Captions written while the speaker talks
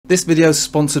This video is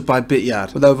sponsored by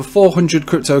Bityard. With over 400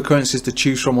 cryptocurrencies to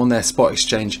choose from on their spot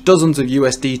exchange, dozens of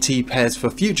USDT pairs for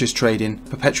futures trading,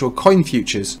 perpetual coin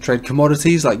futures, trade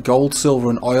commodities like gold, silver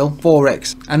and oil,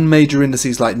 Forex, and major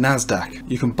indices like Nasdaq.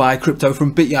 You can buy crypto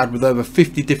from Bityard with over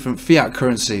 50 different fiat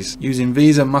currencies using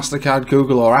Visa, MasterCard,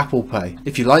 Google or Apple Pay.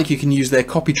 If you like, you can use their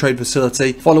copy trade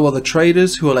facility, follow other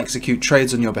traders who will execute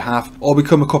trades on your behalf, or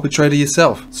become a copy trader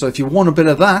yourself. So if you want a bit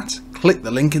of that, click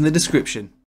the link in the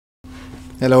description.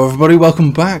 Hello everybody,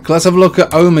 welcome back. Let's have a look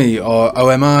at OMI or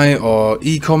OMI or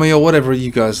eComi or whatever you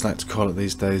guys like to call it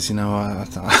these days. You know,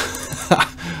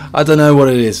 I don't know what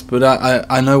it is, but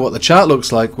I know what the chart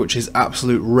looks like, which is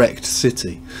absolute wrecked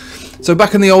city. So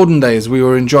back in the olden days, we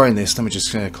were enjoying this. Let me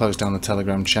just close down the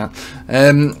Telegram chat.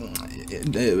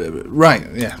 Right,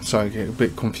 yeah, sorry, I get a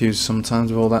bit confused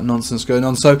sometimes with all that nonsense going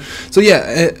on. So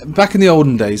yeah, back in the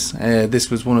olden days,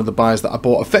 this was one of the buys that I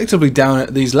bought effectively down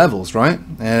at these levels, right?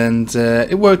 And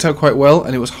it worked out quite well,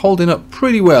 and it was holding up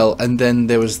pretty well. And then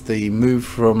there was the move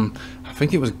from, I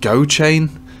think it was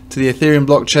GoChain to the Ethereum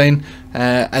blockchain,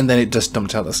 and then it just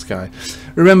dumped out the sky.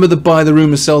 Remember the buy the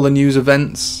rumor, sell the news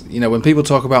events? You know, when people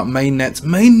talk about mainnet's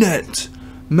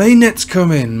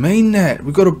coming, mainnet,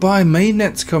 we've got to buy,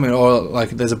 mainnet's coming, or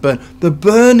like there's a burn, the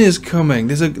burn is coming,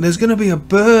 there's going to be a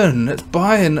burn, let's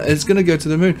buy and it's going to go to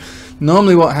the moon.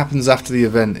 Normally what happens after the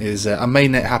event is a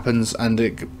mainnet happens and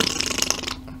it,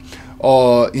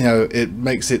 or you know, it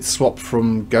makes it swap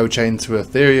from GoChain to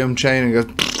Ethereum chain and goes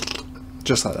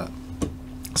just like that.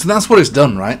 So that's what it's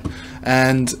done, right?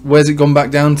 And where's it gone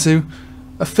back down to?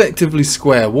 Effectively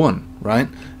square one, right?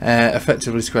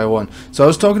 Effectively square one. So I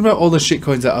was talking about all the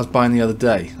shitcoins that I was buying the other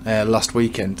day, last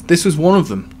weekend. This was one of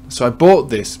them. So I bought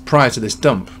this prior to this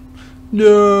dump.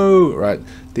 No, right?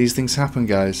 These things happen,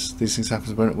 guys. These things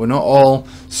happen. We're not all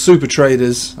super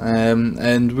traders,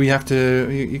 and we have to.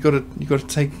 You gotta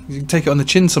take it on the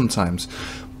chin sometimes.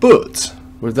 But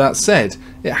with that said,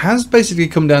 it has basically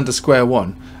come down to square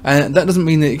one, and that doesn't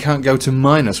mean that it can't go to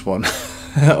 -1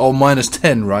 or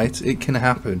 -10, right? It can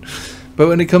happen. But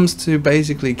when it comes to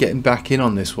basically getting back in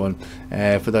on this one,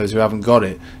 for those who haven't got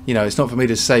it, you know, it's not for me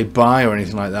to say buy or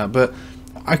anything like that, but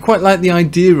I quite like the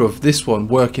idea of this one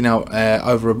working out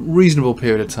over a reasonable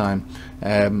period of time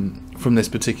from this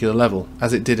particular level,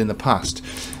 as it did in the past.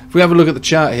 If we have a look at the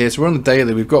chart here, so we're on the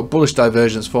daily, we've got bullish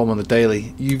divergence form on the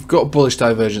daily. You've got bullish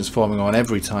divergence forming on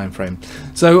every time frame.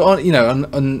 So on, you know,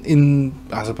 in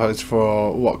as opposed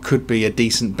for what could be a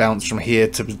decent bounce from here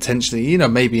to potentially, you know,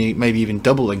 maybe even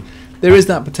doubling, there is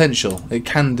that potential. It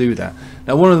can do that.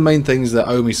 Now, one of the main things that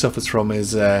OMI suffers from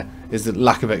is the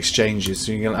lack of exchanges.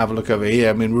 So you can have a look over here.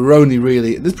 I mean, we're only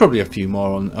really, there's probably a few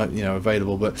more on you know,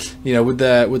 available, but you know, with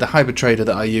the hyper trader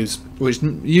that I use, which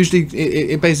usually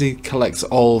it basically collects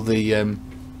all the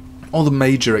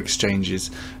major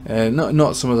exchanges,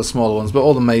 not some of the smaller ones, but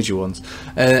all the major ones,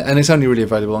 and it's only really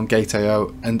available on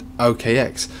Gate.io and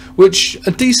OKEx, which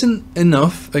are decent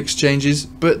enough exchanges,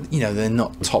 but you know, they're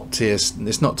not top tier.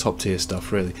 It's not top tier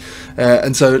stuff really,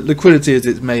 and so liquidity is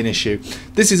its main issue.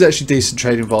 This is actually decent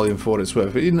trading volume for what it's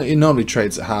worth. It normally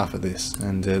trades at half of this,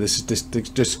 and this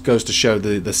just goes to show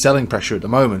the selling pressure at the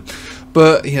moment.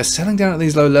 But yeah, selling down at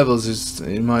these low levels is,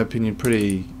 in my opinion,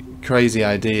 pretty crazy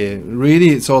idea. Really,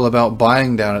 it's all about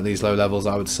buying down at these low levels,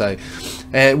 I would say,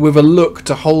 with a look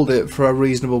to hold it for a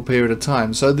reasonable period of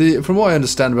time. So from what I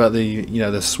understand about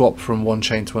the swap from one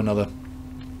chain to another,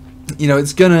 you know,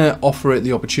 it's gonna offer it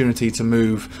the opportunity to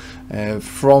move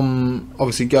from,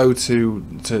 obviously, go to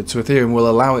Ethereum will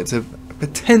allow it to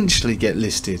potentially get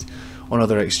listed on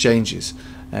other exchanges,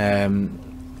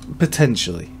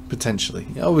 potentially.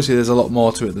 Obviously there's a lot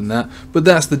more to it than that, but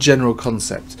that's the general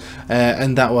concept,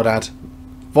 and that would add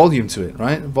volume to it,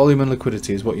 right? Volume and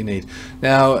liquidity is what you need.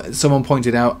 Now, someone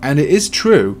pointed out, and it is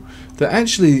true, that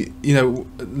actually, you know,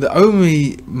 the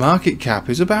OMI market cap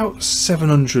is about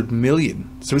 700 million,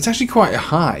 so it's actually quite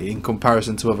high in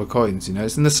comparison to other coins. You know,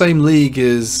 it's in the same league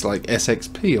as like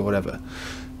SXP or whatever,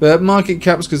 but market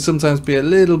caps could sometimes be a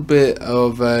little bit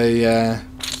of a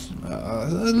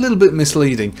little bit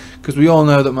misleading, because we all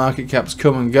know that market caps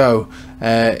come and go,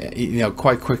 you know,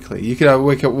 quite quickly. You could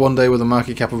wake up one day with a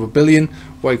market cap of $1 billion,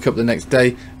 wake up the next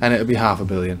day and it'll be $500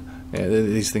 million. Yeah,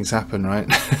 these things happen, right?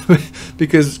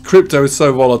 Because crypto is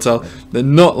so volatile, they're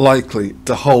not likely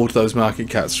to hold those market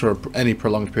caps for any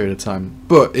prolonged period of time,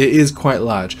 but it is quite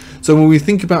large. So when we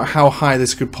think about how high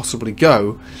this could possibly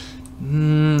go,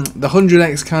 the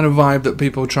 100x kind of vibe that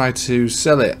people try to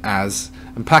sell it as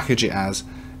and package it as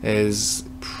is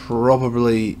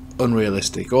probably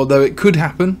unrealistic, although it could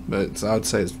happen, but I would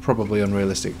say it's probably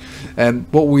unrealistic.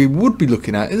 What we would be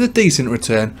looking at is a decent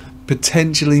return,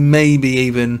 potentially maybe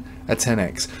even a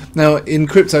 10x. Now in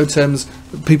crypto terms,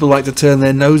 people like to turn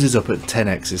their noses up at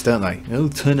 10x's, don't they? Oh,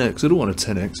 10x, I don't want a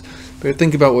 10x. But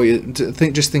think about what you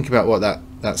just think about what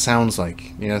that sounds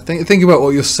like. You know, think about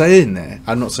what you're saying there.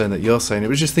 I'm not saying that you're saying it,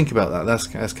 but just think about that.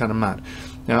 That's kind of mad.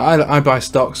 Now I buy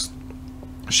stocks,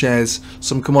 shares,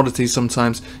 some commodities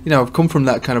sometimes. You know, I've come from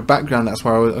that kind of background. That's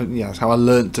where that's how I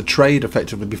learned to trade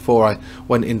effectively before I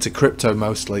went into crypto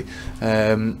mostly.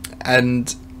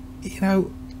 And you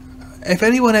know, if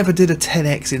anyone ever did a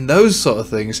 10x in those sort of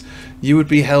things, you would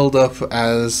be held up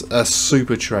as a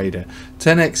super trader.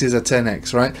 10x is a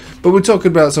 10x, right? But we're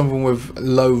talking about something with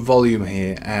low volume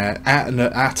here,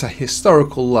 at a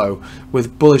historical low,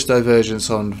 with bullish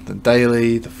divergence on the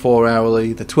daily, the 4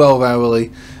 hourly, the 12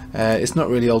 hourly. It's not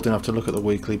really old enough to look at the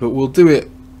weekly, but we'll do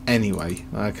it anyway.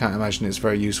 I can't imagine it's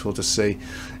very useful to see,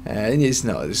 and it's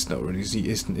not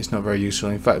very useful.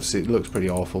 In fact, it looks pretty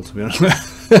awful, to be honest.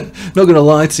 Not gonna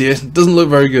lie to you, it doesn't look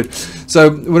very good.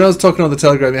 So when I was talking on the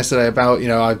Telegram yesterday about, you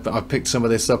know, I picked some of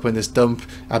this up in this dump,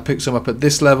 I picked some up at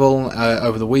this level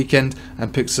over the weekend,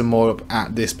 and picked some more up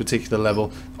at this particular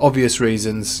level. Obvious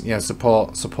reasons, you know,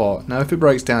 support. Now if it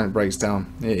breaks down, it breaks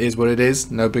down. It is what it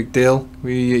is, no big deal.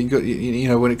 You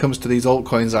know, when it comes to these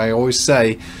altcoins, I always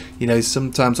say, you know,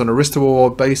 sometimes on a risk to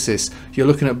reward basis, you're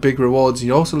looking at big rewards,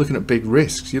 you're also looking at big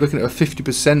risks. You're looking at a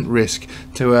 50% risk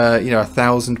to a, you know,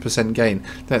 1,000% gain.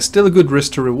 That's still a good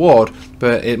risk to reward,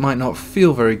 but it might not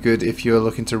feel very good if you're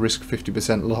looking to risk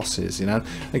 50% losses. You know,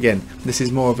 again, this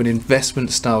is more of an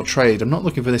investment style trade. I'm not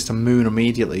looking for this to moon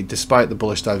immediately, despite the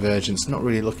bullish divergence. Not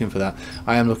really looking for that.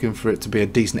 I am looking for it to be a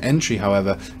decent entry,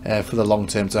 however, for the long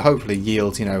term, to hopefully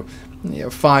yield, you know,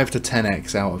 5 to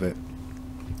 10x out of it.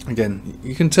 Again,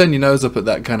 you can turn your nose up at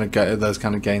that kind of those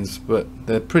kind of gains, but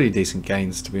they're pretty decent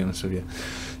gains, to be honest with you.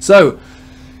 So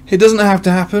it doesn't have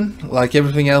to happen. Like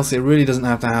everything else, it really doesn't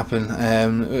have to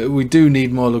happen. We do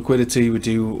need more liquidity. We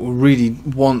do really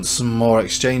want some more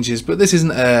exchanges, but this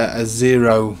isn't a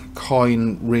zero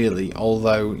coin really.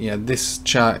 Although, you know, this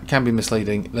chart can be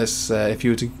misleading. Let's if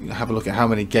you were to have a look at how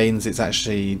many gains it's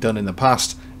actually done in the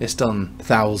past, it's done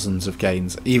thousands of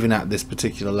gains, even at this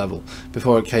particular level,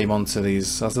 before it came onto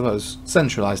these, I suppose,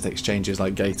 centralized exchanges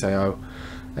like Gate.io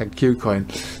and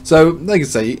KuCoin. So, like I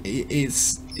say,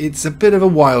 it's a bit of a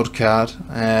wild card,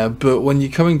 but when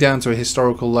you're coming down to a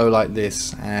historical low like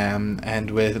this,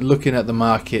 and we're looking at the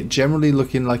market generally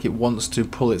looking like it wants to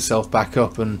pull itself back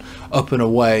up and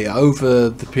away over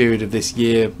the period of this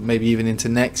year, maybe even into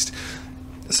next,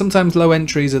 sometimes low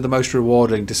entries are the most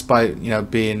rewarding, despite, you know,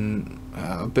 being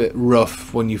a bit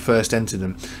rough when you first enter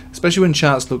them, especially when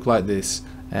charts look like this,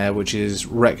 which is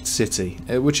wrecked city,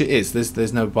 which it is.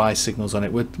 There's no buy signals on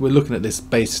it. We're looking at this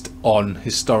based on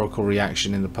historical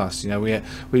reaction in the past. You know,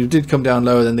 we did come down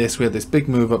lower than this. We had this big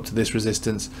move up to this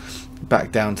resistance,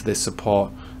 back down to this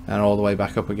support, and all the way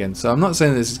back up again. So I'm not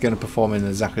saying this is going to perform in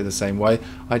exactly the same way.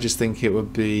 I just think it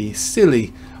would be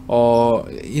silly, or,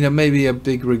 you know, maybe a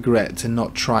big regret to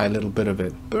not try a little bit of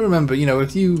it. But remember, you know,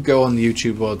 if you go on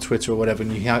YouTube or Twitter or whatever,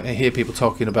 and you hear people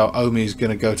talking about OMI is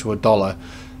going to go to $1,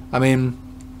 I mean,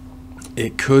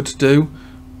 it could do,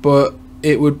 but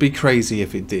it would be crazy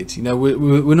if it did. You know,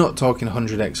 we're not talking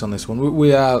 100x on this one.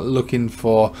 We are looking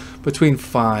for between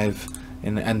 5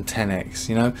 and 10x,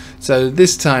 you know. So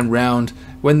this time round,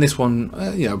 when this one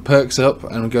you know, perks up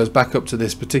and goes back up to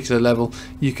this particular level,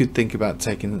 you could think about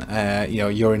taking you know,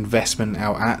 your investment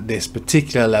out at this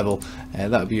particular level.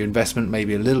 That would be your investment,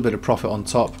 maybe a little bit of profit on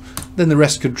top, then the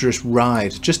rest could just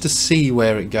ride, just to see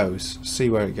where it goes.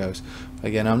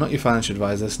 Again, I'm not your financial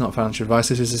advisor. It's not financial advice.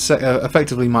 This is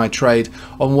effectively my trade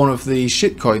on one of the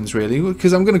shitcoins, really,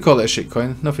 because I'm going to call it a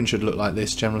shitcoin. Nothing should look like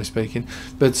this, generally speaking.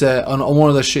 But on one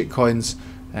of the shitcoins,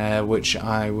 which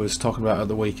I was talking about at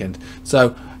the weekend.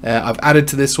 So I've added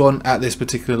to this one at this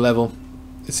particular level.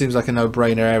 It seems like a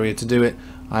no-brainer area to do it.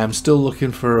 I am still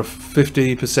looking for a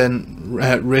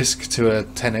 50% risk to a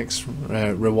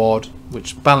 10x reward,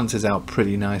 which balances out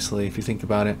pretty nicely if you think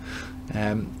about it.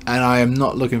 And I am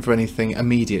not looking for anything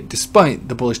immediate, despite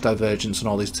the bullish divergence on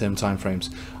all these term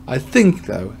timeframes. I think,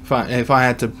 though, if I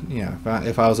had to, you know,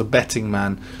 if I was a betting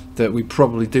man, that we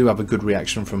probably do have a good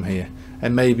reaction from here,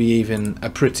 and maybe even a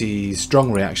pretty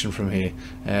strong reaction from here,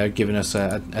 giving us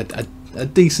a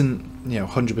decent, you know,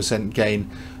 100%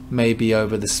 gain, maybe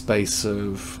over the space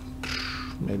of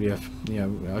maybe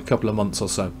a couple of months or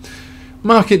so.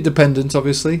 Market dependent,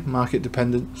 obviously, market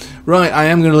dependent. Right, I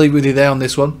am going to leave with you there on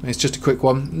this one. It's just a quick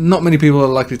one. Not many people are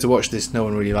likely to watch this. No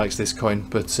one really likes this coin,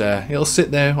 but it'll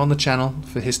sit there on the channel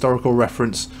for historical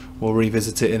reference. We'll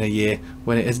revisit it in a year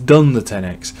when it has done the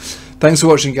 10x. Thanks for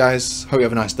watching, guys. Hope you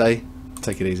have a nice day.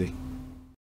 Take it easy.